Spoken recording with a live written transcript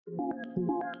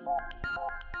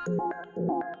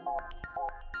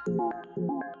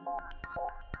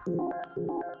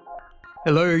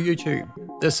Hello YouTube,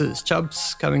 this is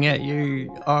Chubbs coming at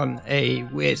you on a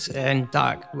wet and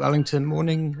dark Wellington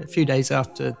morning, a few days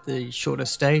after the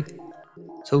shortest day.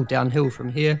 It's all downhill from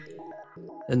here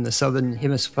in the southern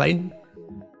hemisphere.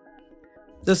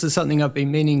 This is something I've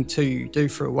been meaning to do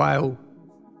for a while.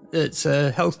 It's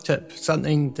a health tip,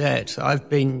 something that I've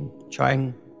been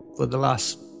trying for the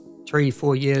last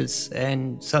 3-4 years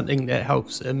and something that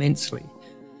helps immensely.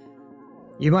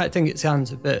 You might think it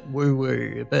sounds a bit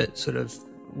woo-woo, a bit sort of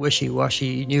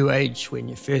wishy-washy, new age when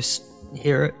you first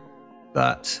hear it,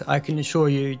 but I can assure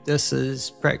you this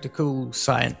is practical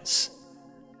science,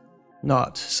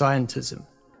 not scientism.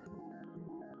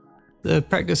 The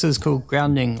practice is called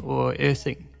grounding or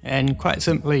earthing, and quite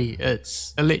simply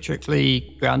it's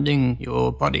electrically grounding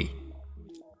your body,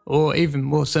 or even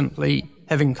more simply,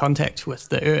 having contact with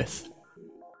the earth.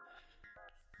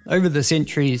 Over the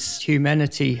centuries,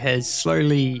 humanity has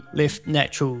slowly left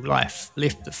natural life,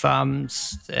 left the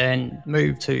farms and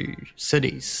moved to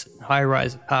cities,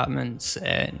 high-rise apartments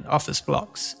and office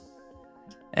blocks.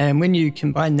 And when you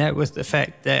combine that with the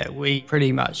fact that we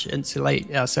pretty much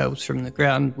insulate ourselves from the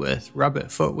ground with rubber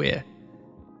footwear,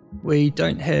 we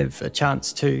don't have a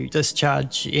chance to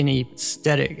discharge any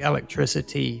static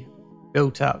electricity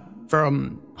built up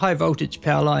from high voltage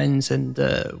power lines and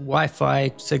the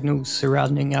Wi-Fi signals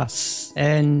surrounding us,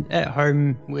 and at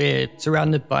home we're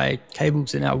surrounded by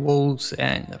cables in our walls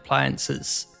and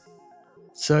appliances.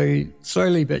 So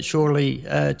slowly but surely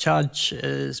a charge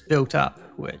is built up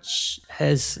which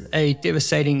has a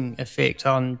devastating effect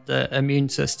on the immune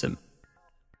system.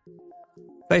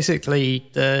 Basically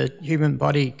the human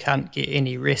body can't get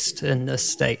any rest in this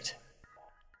state.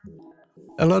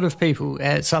 A lot of people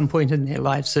at some point in their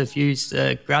lives have used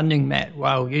a grounding mat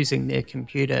while using their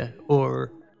computer,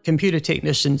 or computer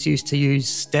technicians used to use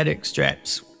static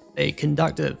straps, a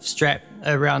conductive strap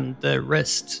around the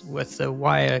wrist with the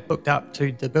wire hooked up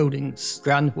to the building's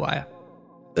ground wire.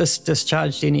 This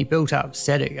discharged any built-up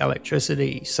static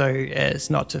electricity so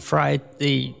as not to fry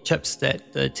the chips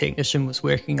that the technician was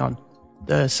working on.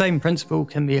 The same principle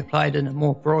can be applied in a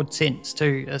more broad sense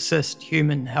to assist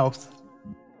human health.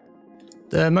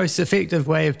 The most effective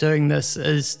way of doing this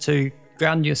is to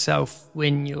ground yourself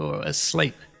when you're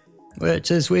asleep,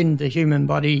 which is when the human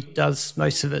body does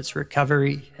most of its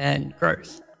recovery and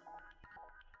growth.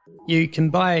 You can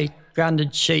buy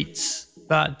grounded sheets,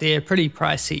 but they're pretty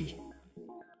pricey.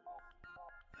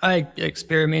 I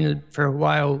experimented for a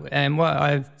while, and what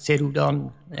I've settled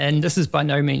on, and this is by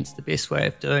no means the best way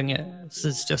of doing it, this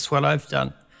is just what I've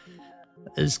done,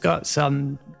 is got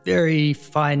some very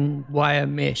fine wire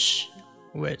mesh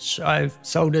which I've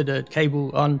soldered a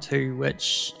cable onto,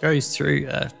 which goes through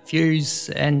a fuse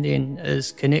and then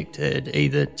is connected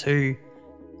either to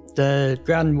the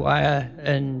ground wire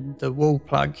in the wall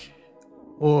plug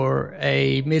or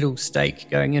a metal stake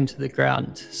going into the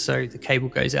ground, so the cable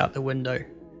goes out the window.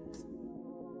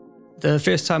 The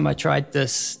first time I tried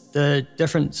this, the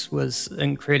difference was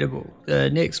incredible. The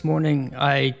next morning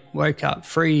I woke up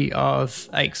free of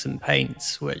aches and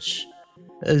pains, which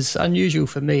is unusual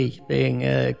for me, being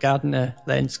a gardener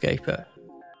landscaper.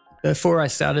 Before I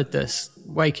started this,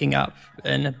 waking up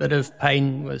in a bit of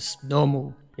pain was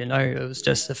normal, you know, it was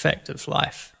just a fact of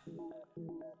life.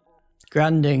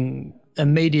 Grounding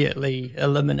immediately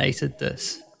eliminated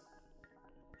this.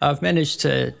 I've managed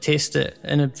to test it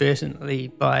inadvertently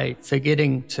by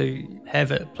forgetting to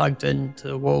have it plugged into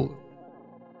the wall.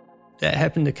 That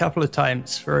happened a couple of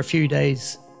times for a few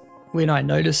days. When I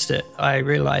noticed it, I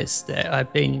realised that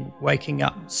I'd been waking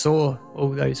up sore all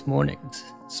those mornings.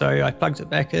 So I plugged it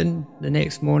back in the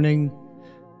next morning,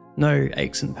 no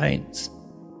aches and pains.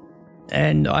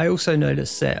 And I also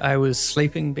noticed that I was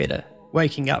sleeping better,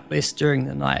 waking up less during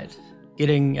the night,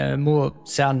 getting a more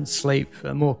sound sleep,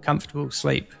 a more comfortable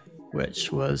sleep,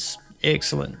 which was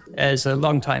excellent as a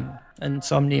long-time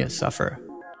insomnia sufferer.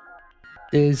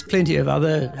 There's plenty of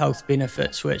other health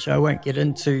benefits which I won't get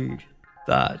into,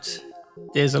 but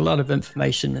there's a lot of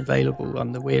information available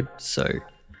on the web, so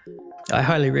I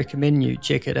highly recommend you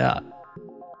check it out.